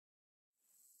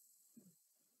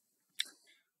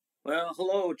Well,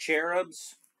 hello,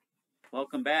 cherubs.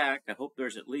 Welcome back. I hope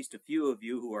there's at least a few of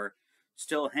you who are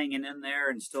still hanging in there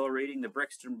and still reading the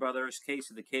Brixton Brothers Case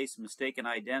of the Case of Mistaken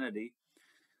Identity.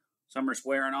 Summer's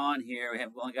wearing on here. We've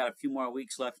only got a few more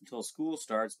weeks left until school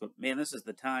starts, but man, this is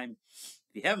the time.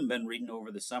 If you haven't been reading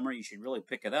over the summer, you should really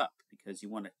pick it up because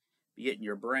you want to be getting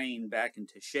your brain back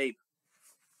into shape.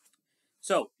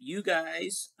 So, you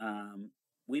guys,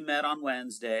 we met on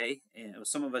Wednesday, and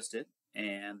some of us did,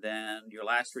 and then your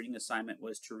last reading assignment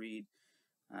was to read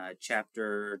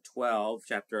chapter 12,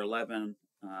 chapter 11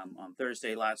 on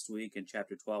Thursday last week, and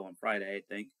chapter 12 on Friday, I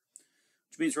think,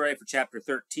 which means we're ready for chapter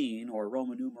 13, or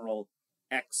Roman numeral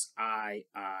XIII.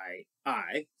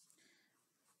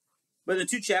 But the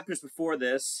two chapters before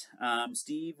this,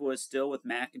 Steve was still with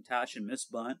Macintosh and Miss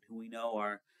Bunt, who we know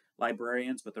are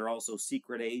librarians, but they're also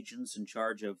secret agents in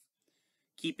charge of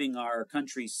keeping our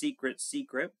country's secret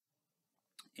secret.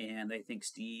 And they think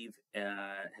Steve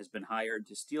has been hired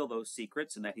to steal those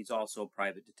secrets and that he's also a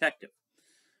private detective,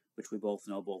 which we both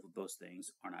know both of those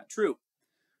things are not true.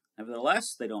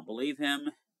 Nevertheless, they don't believe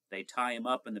him. They tie him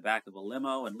up in the back of a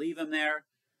limo and leave him there.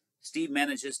 Steve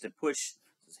manages to push,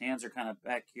 his hands are kind of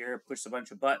back here, push a bunch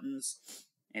of buttons,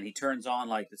 and he turns on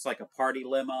it's like a party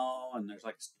limo, and there's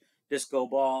like a disco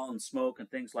ball and smoke and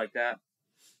things like that.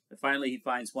 But finally, he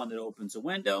finds one that opens a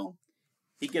window.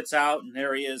 He gets out, and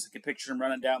there he is. I can picture him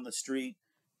running down the street,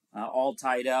 all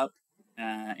tied up,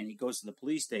 and he goes to the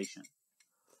police station.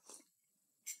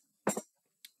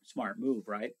 Smart move,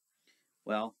 right?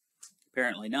 Well,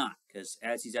 apparently not, because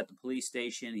as he's at the police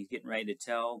station, he's getting ready to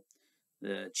tell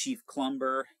the Chief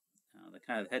Clumber, the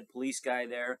kind of head police guy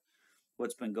there,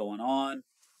 what's been going on.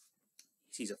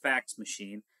 He sees a fax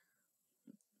machine.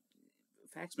 A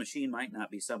fax machine might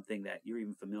not be something that you're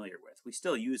even familiar with. We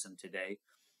still use them today.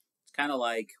 It's kind of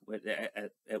like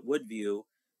at Woodview,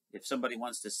 if somebody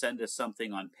wants to send us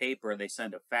something on paper, they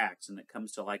send a fax, and it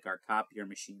comes to like our copier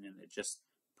machine, and it just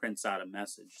prints out a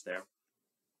message there.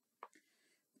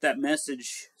 That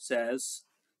message says,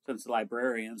 since the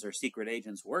librarians are secret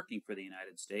agents working for the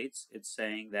United States, it's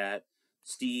saying that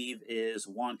Steve is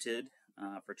wanted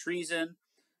for treason,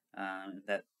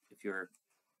 that if you're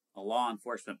a law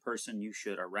enforcement person, you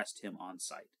should arrest him on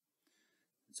sight.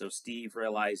 So Steve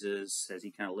realizes, as he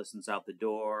kind of listens out the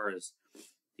door, as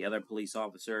the other police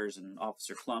officers and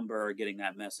Officer Clumber are getting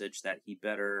that message, that he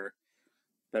better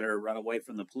run away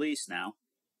from the police now.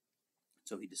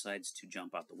 So he decides to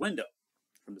jump out the window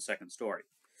from the second story.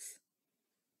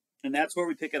 And that's where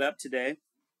we pick it up today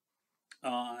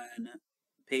on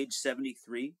page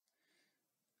 73,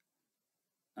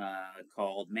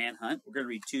 called Manhunt. We're going to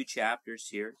read two chapters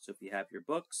here. So if you have your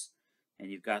books and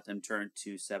you've got them turned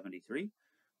to 73,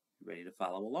 ready to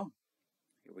follow along.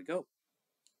 Here we go.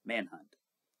 Manhunt.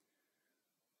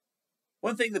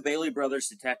 One thing the Bailey Brothers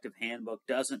Detective Handbook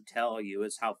doesn't tell you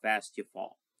is how fast you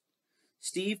fall.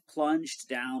 Steve plunged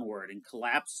downward and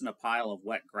collapsed in a pile of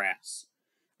wet grass.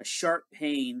 A sharp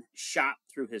pain shot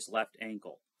through his left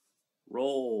ankle.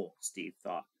 Roll, Steve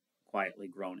thought, quietly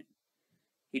groaning.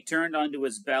 He turned onto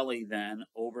his belly, then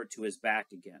over to his back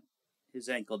again. His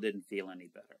ankle didn't feel any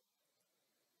better.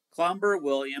 Clumber,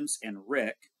 Williams, and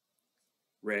Rick,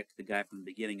 the guy from the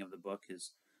beginning of the book,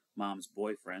 his mom's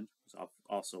boyfriend, was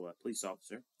also a police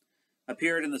officer,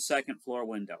 appeared in the second floor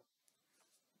window.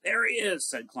 There he is,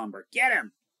 said Clumber. Get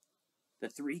him! The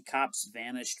three cops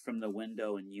vanished from the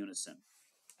window in unison.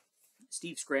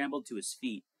 Steve scrambled to his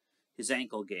feet. His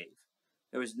ankle gave.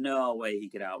 There was no way he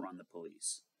could outrun the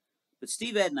police. But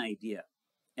Steve had an idea,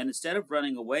 and instead of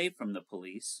running away from the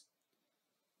police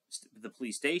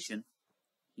station,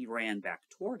 he ran back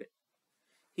toward it.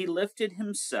 He lifted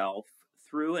himself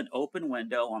through an open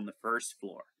window on the first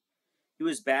floor. He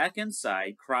was back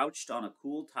inside, crouched on a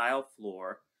cool tile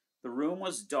floor. The room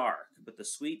was dark, but the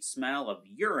sweet smell of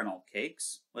urinal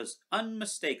cakes was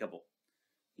unmistakable.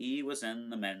 He was in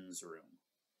the men's room.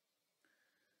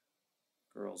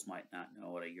 Girls might not know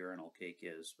what a urinal cake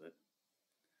is, but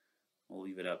we'll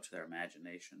leave it up to their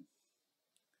imagination.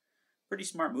 Pretty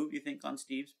smart move, you think, on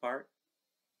Steve's part?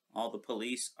 All the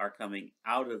police are coming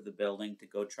out of the building to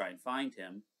go try and find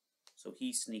him, so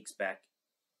he sneaks back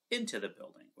into the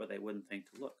building where they wouldn't think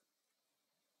to look.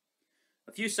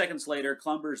 A few seconds later,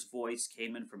 Clumber's voice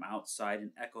came in from outside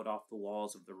and echoed off the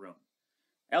walls of the room.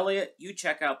 Elliot, you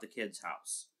check out the kid's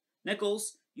house.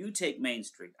 Nichols, you take Main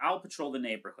Street. I'll patrol the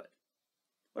neighborhood.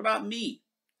 What about me?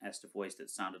 Asked a voice that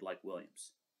sounded like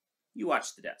Williams. You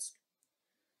watch the desk.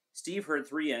 Steve heard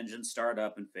 3 engines start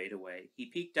up and fade away. He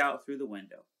peeked out through the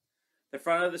window. The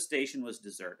front of the station was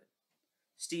deserted.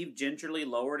 Steve gingerly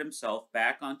lowered himself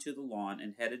back onto the lawn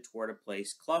and headed toward a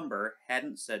place Clumber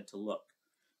hadn't said to look,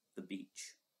 the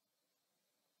beach.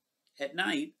 At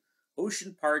night,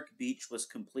 Ocean Park Beach was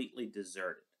completely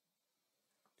deserted.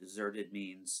 Deserted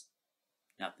means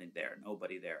nothing there,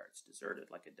 nobody there. It's deserted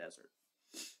like a desert.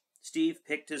 Steve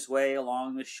picked his way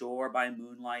along the shore by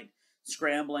moonlight,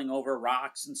 scrambling over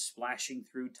rocks and splashing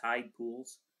through tide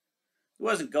pools. He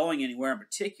wasn't going anywhere in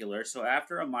particular, so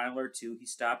after a mile or two, he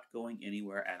stopped going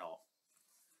anywhere at all.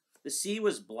 The sea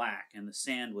was black, and the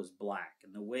sand was black,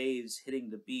 and the waves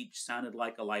hitting the beach sounded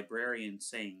like a librarian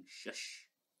saying, "Shush."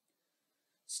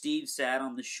 Steve sat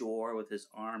on the shore with his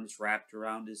arms wrapped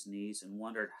around his knees and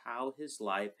wondered how his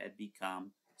life had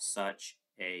become such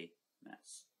a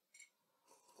mess.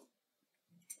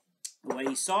 The way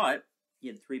he saw it, he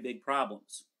had three big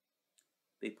problems.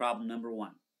 Big problem number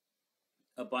one.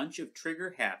 A bunch of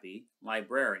trigger-happy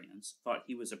librarians thought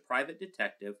he was a private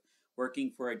detective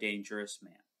working for a dangerous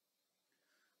man.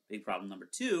 Big problem number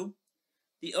two.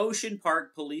 The Ocean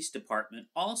Park Police Department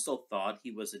also thought he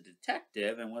was a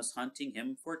detective and was hunting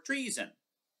him for treason.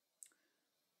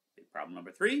 Big problem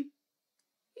number three.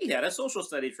 He had a social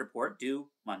studies report due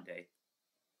Monday.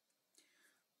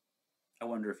 I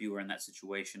wonder if you were in that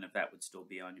situation, if that would still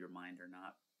be on your mind or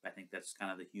not. I think that's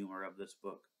kind of the humor of this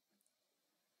book.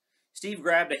 Steve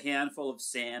grabbed a handful of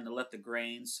sand and let the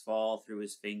grains fall through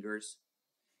his fingers.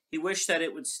 He wished that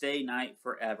it would stay night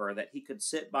forever, that he could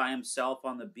sit by himself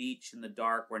on the beach in the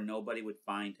dark where nobody would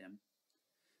find him.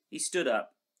 He stood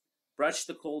up, brushed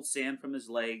the cold sand from his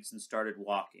legs, and started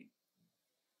walking.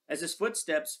 As his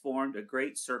footsteps formed a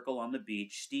great circle on the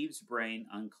beach, Steve's brain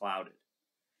unclouded.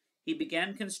 He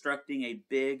began constructing a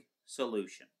big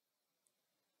solution.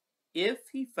 If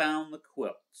he found the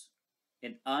quilt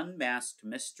and unmasked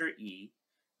Mr. E,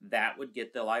 that would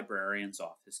get the librarians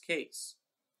off his case,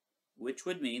 which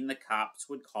would mean the cops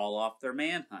would call off their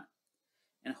manhunt,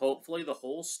 and hopefully the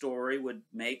whole story would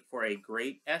make for a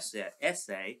great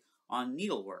essay on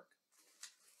needlework.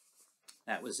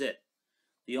 That was it.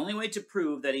 The only way to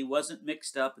prove that he wasn't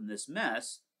mixed up in this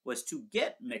mess was to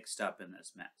get mixed up in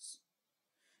this mess.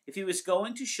 If he was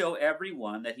going to show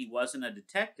everyone that he wasn't a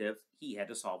detective, he had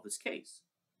to solve this case.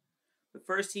 But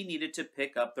first he needed to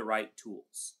pick up the right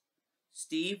tools.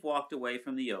 Steve walked away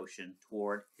from the ocean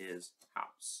toward his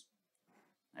house.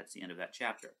 That's the end of that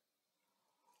chapter.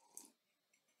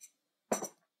 So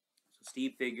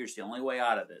Steve figures the only way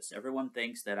out of this. Everyone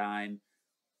thinks that I'm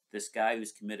this guy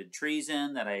who's committed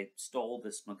treason, that I stole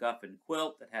this MacGuffin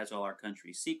quilt that has all our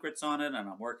country's secrets on it, and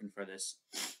I'm working for this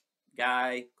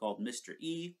guy called Mr.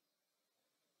 E.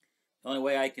 The only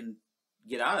way I can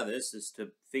get out of this is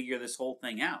to figure this whole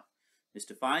thing out, is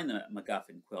to find the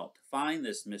MacGuffin quilt, to find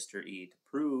this Mr. E, to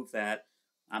prove that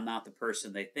I'm not the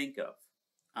person they think of.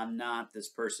 I'm not this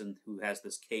person who has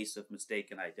this case of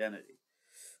mistaken identity.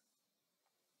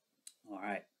 All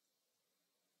right.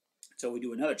 So we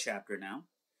do another chapter now.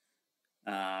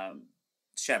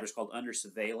 This chapter is called Under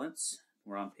Surveillance.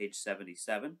 We're on page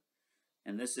 77.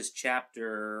 And this is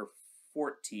chapter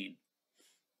 14.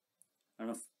 I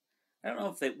don't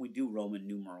know if we do Roman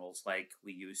numerals like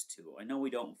we used to. I know we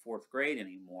don't in 4th grade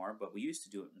anymore, but we used to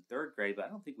do it in 3rd grade, but I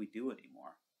don't think we do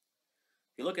anymore.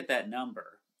 If you look at that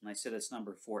number, and I said it's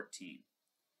number 14,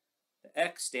 the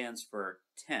X stands for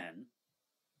 10,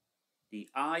 the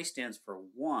I stands for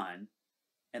 1,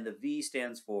 and the V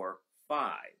stands for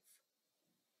 5.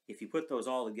 If you put those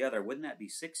all together, wouldn't that be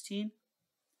 16?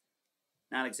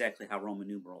 Not exactly how Roman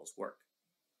numerals work.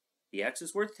 The X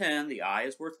is worth 10, the I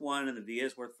is worth 1, and the V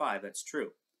is worth 5. That's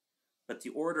true. But the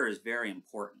order is very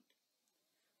important.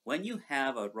 When you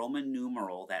have a Roman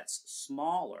numeral that's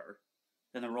smaller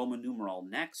than the Roman numeral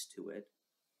next to it,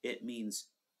 it means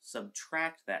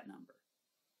subtract that number.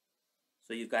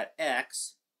 So you've got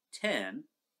X, 10,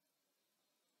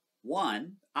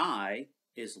 1, I,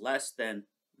 is less than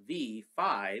V,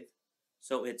 5,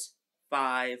 so it's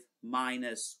 5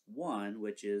 minus 1,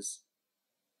 which is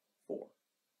 4.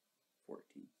 14.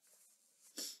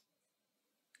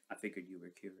 I figured you were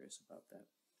curious about that.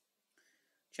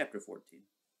 Chapter 14.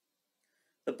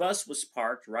 The bus was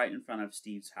parked right in front of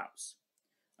Steve's house.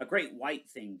 A great white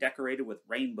thing decorated with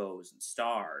rainbows and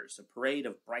stars. A parade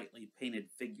of brightly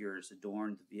painted figures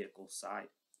adorned the vehicle's side.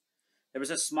 There was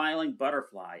a smiling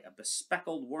butterfly, a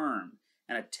bespectacled worm,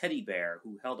 and a teddy bear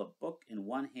who held a book in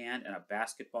one hand and a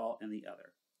basketball in the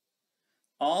other.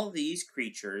 All these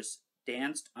creatures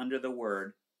danced under the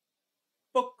word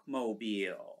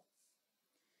bookmobile.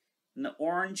 In the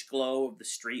orange glow of the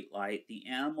street light, the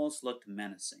animals looked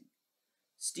menacing.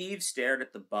 Steve stared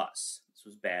at the bus. This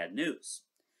was bad news.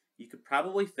 You could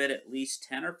probably fit at least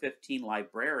 10 or 15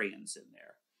 librarians in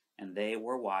there, and they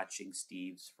were watching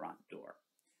Steve's front door.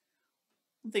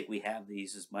 don't think we have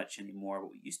these as much anymore,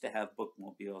 but we used to have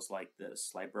bookmobiles like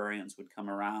this. Librarians would come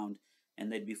around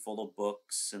and they'd be full of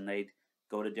books and they'd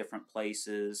go to different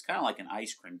places, kind of like an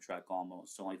ice cream truck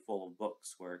almost, only full of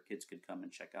books where kids could come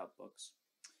and check out books.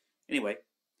 Anyway,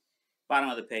 bottom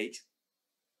of the page.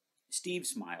 Steve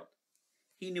smiled.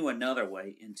 He knew another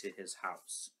way into his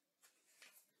house.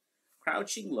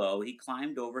 Crouching low, he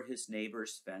climbed over his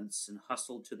neighbor's fence and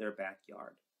hustled to their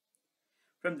backyard.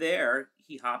 From there,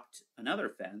 he hopped another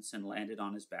fence and landed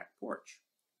on his back porch.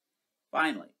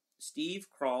 Finally, Steve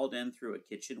crawled in through a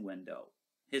kitchen window.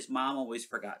 His mom always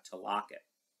forgot to lock it.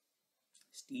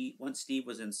 Once Steve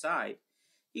was inside,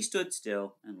 he stood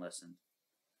still and listened.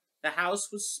 The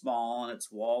house was small and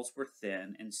its walls were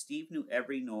thin, and Steve knew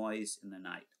every noise in the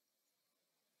night.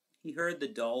 He heard the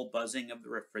dull buzzing of the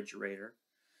refrigerator,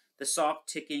 the soft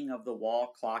ticking of the wall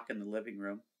clock in the living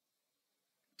room,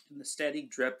 and the steady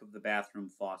drip of the bathroom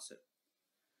faucet.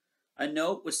 A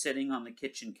note was sitting on the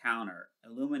kitchen counter,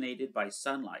 illuminated by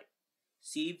sunlight.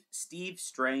 Steve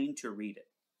strained to read it.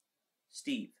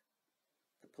 Steve,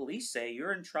 the police say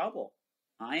you're in trouble.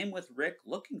 I am with Rick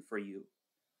looking for you.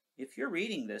 If you're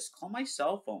reading this, call my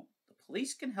cell phone. The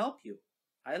police can help you.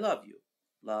 I love you.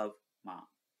 Love, Mom.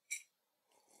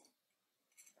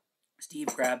 Steve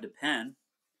grabbed a pen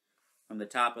from the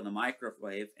top of the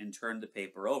microwave and turned the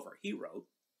paper over. He wrote,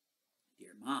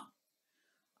 Dear Mom,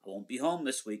 I won't be home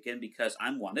this weekend because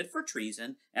I'm wanted for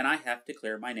treason and I have to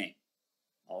clear my name.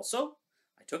 Also,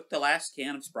 I took the last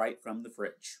can of Sprite from the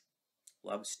fridge.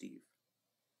 Love, Steve.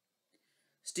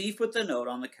 Steve put the note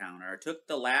on the counter, took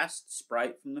the last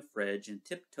Sprite from the fridge, and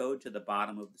tiptoed to the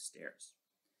bottom of the stairs.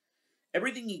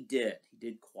 Everything he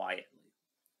did quietly.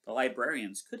 The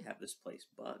librarians could have this place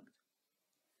bugged.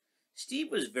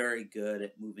 Steve was very good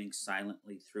at moving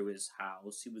silently through his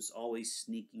house. He was always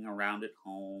sneaking around at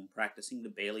home, practicing the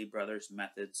Bailey brothers'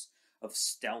 methods of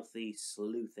stealthy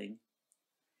sleuthing.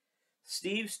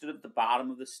 Steve stood at the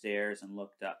bottom of the stairs and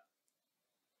looked up.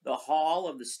 The hall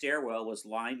of the stairwell was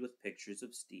lined with pictures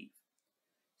of Steve.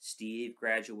 Steve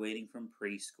graduating from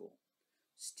preschool.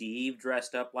 Steve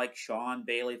dressed up like Sean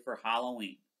Bailey for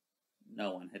Halloween.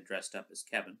 No one had dressed up as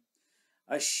Kevin.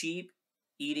 A sheep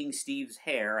eating Steve's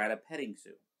hair at a petting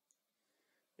zoo.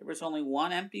 There was only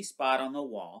one empty spot on the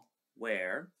wall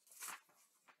where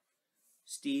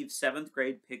Steve's 7th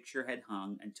grade picture had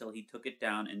hung until he took it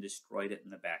down and destroyed it in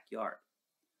the backyard.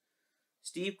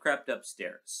 Steve crept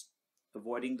upstairs,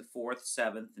 avoiding the 4th,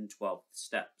 7th, and 12th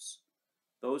steps.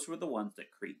 Those were the ones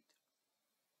that creaked.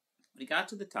 When he got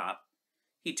to the top,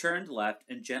 he turned left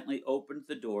and gently opened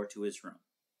the door to his room.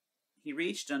 He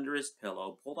reached under his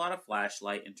pillow, pulled out a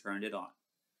flashlight, and turned it on.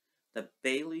 The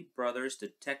Bailey Brothers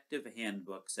Detective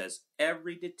Handbook says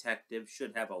every detective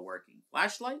should have a working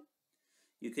flashlight.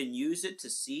 You can use it to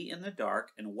see in the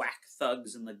dark and whack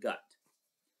thugs in the gut.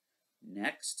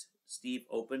 Next, Steve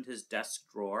opened his desk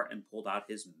drawer and pulled out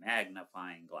his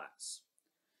magnifying glass.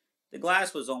 The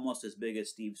glass was almost as big as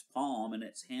Steve's palm, and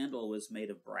its handle was made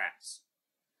of brass.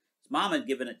 His mom had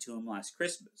given it to him last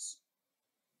Christmas.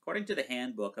 According to the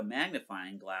handbook, a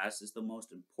magnifying glass is the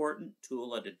most important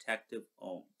tool a detective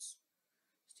owns.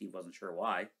 Steve wasn't sure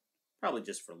why. Probably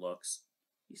just for looks.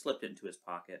 He slipped it into his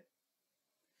pocket.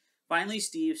 Finally,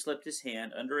 Steve slipped his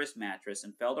hand under his mattress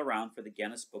and felt around for the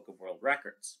Guinness Book of World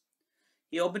Records.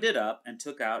 He opened it up and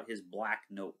took out his black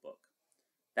notebook.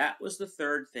 That was the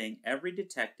third thing every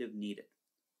detective needed.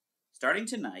 Starting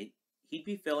tonight, he'd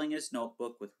be filling his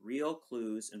notebook with real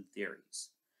clues and theories,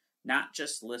 not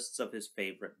just lists of his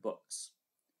favorite books.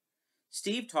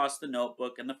 Steve tossed the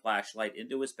notebook and the flashlight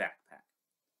into his backpack.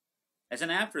 As an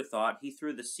afterthought, he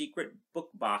threw the secret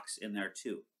book box in there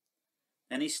too.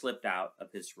 Then he slipped out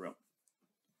of his room.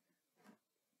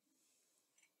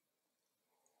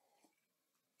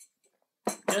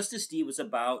 Just as Steve was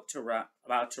about to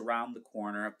round the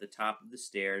corner of the top of the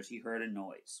stairs, he heard a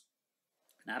noise.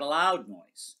 Not a loud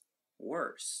noise.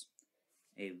 Worse,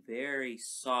 a very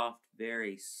soft,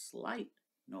 very slight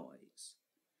noise.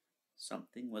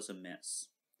 Something was amiss.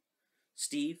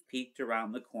 Steve peeked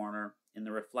around the corner. In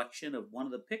the reflection of one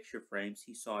of the picture frames,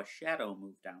 he saw a shadow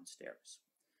move downstairs.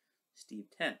 Steve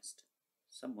tensed.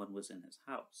 Someone was in his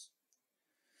house.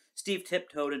 Steve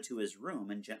tiptoed into his room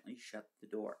and gently shut the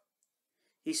door.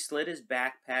 He slid his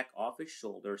backpack off his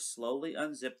shoulder, slowly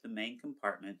unzipped the main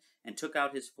compartment, and took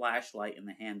out his flashlight and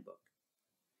the handbook.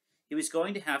 He was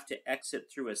going to have to exit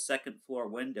through a second-floor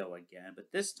window again,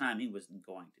 but this time he wasn't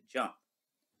going to jump.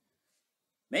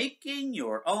 Making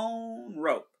your own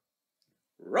rope.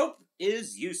 Rope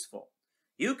is useful.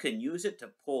 You can use it to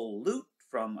pull loot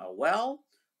from a well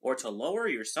or to lower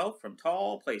yourself from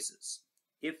tall places.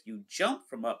 If you jump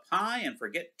from up high and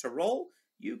forget to roll,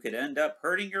 you could end up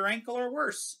hurting your ankle or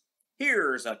worse.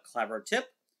 Here's a clever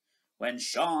tip. When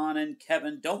Sean and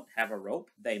Kevin don't have a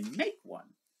rope, they make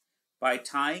one by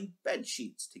tying bed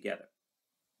sheets together.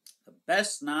 The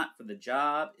best knot for the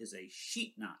job is a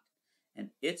sheet knot,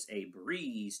 and it's a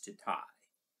breeze to tie.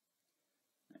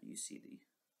 Now you see the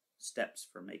steps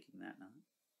for making that knot.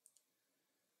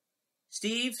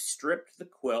 Steve stripped the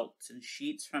quilts and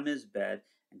sheets from his bed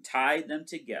and tied them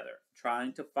together,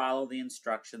 trying to follow the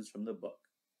instructions from the book.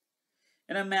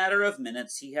 In a matter of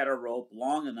minutes, he had a rope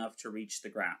long enough to reach the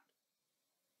ground.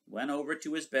 He went over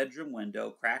to his bedroom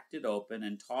window, cracked it open,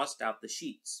 and tossed out the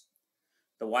sheets.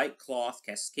 The white cloth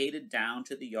cascaded down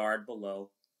to the yard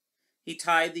below. He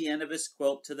tied the end of his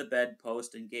quilt to the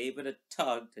bedpost and gave it a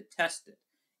tug to test it.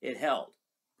 It held.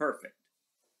 Perfect.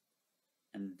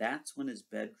 And that's when his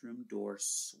bedroom door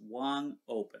swung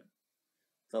open.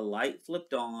 The light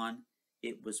flipped on.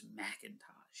 It was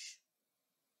Macintosh.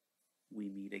 "We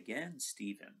meet again,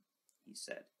 Stephen," he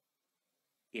said.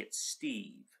 "It's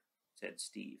Steve," said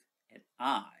Steve, "and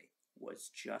I was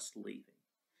just leaving."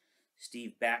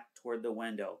 Steve backed toward the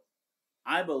window.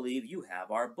 "I believe you have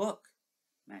our book,"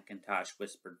 Macintosh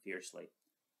whispered fiercely.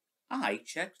 "I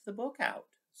checked the book out,"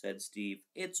 said Steve.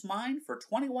 "It's mine for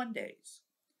 21 days.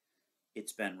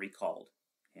 "It's been recalled.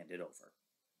 Hand it over."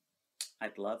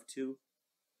 "I'd love to,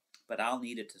 but I'll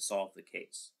need it to solve the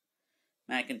case."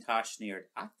 Macintosh sneered.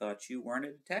 "I thought you weren't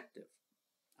a detective."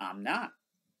 "I'm not.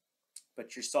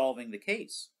 But you're solving the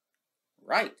case."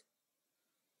 "Right.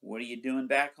 What are you doing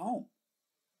back home?"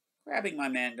 "Grabbing my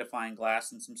magnifying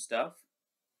glass and some stuff."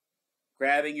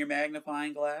 "Grabbing your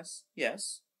magnifying glass?"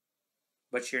 "Yes."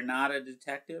 "But you're not a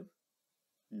detective?"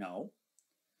 "No."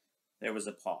 There was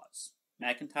a pause.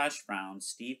 Macintosh frowned.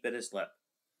 Steve bit his lip.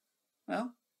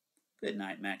 "Well, good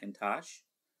night, Macintosh,"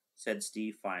 said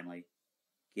Steve finally,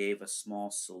 gave a small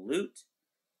salute,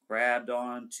 grabbed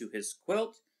onto his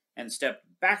quilt, and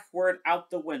stepped backward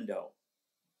out the window.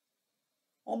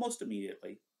 Almost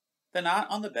immediately, the knot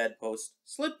on the bedpost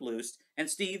slipped loose, and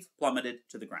Steve plummeted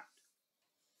to the ground.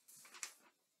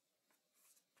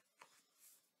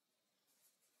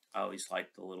 I always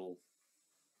like the little,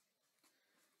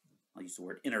 I'll use the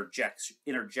word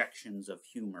interjections of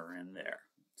humor in there.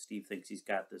 Steve thinks he's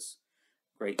got this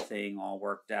great thing all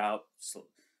worked out, so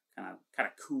kind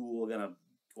of cool, gonna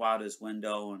go out his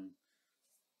window, and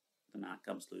the knot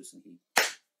comes loose and he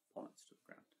plummets to the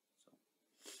ground.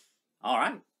 So, all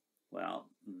right. Well,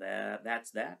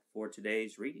 that's that for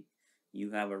today's reading.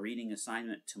 You have a reading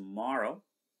assignment tomorrow,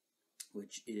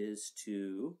 which is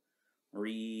to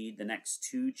read the next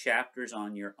 2 chapters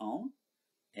on your own.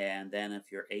 And then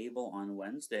if you're able on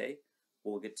Wednesday,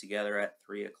 we'll get together at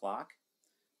 3 o'clock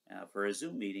for a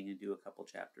Zoom meeting and do a couple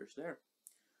chapters there.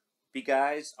 If you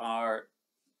guys are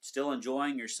still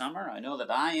enjoying your summer, I know that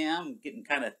I am getting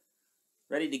kind of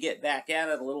ready to get back at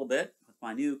it a little bit with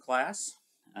my new class.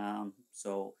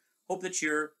 So hope that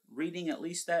you're reading at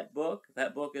least that book. If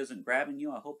that book isn't grabbing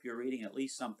you, I hope you're reading at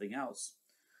least something else.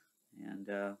 And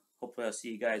hopefully I'll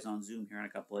see you guys on Zoom here in a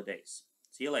couple of days.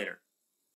 See you later.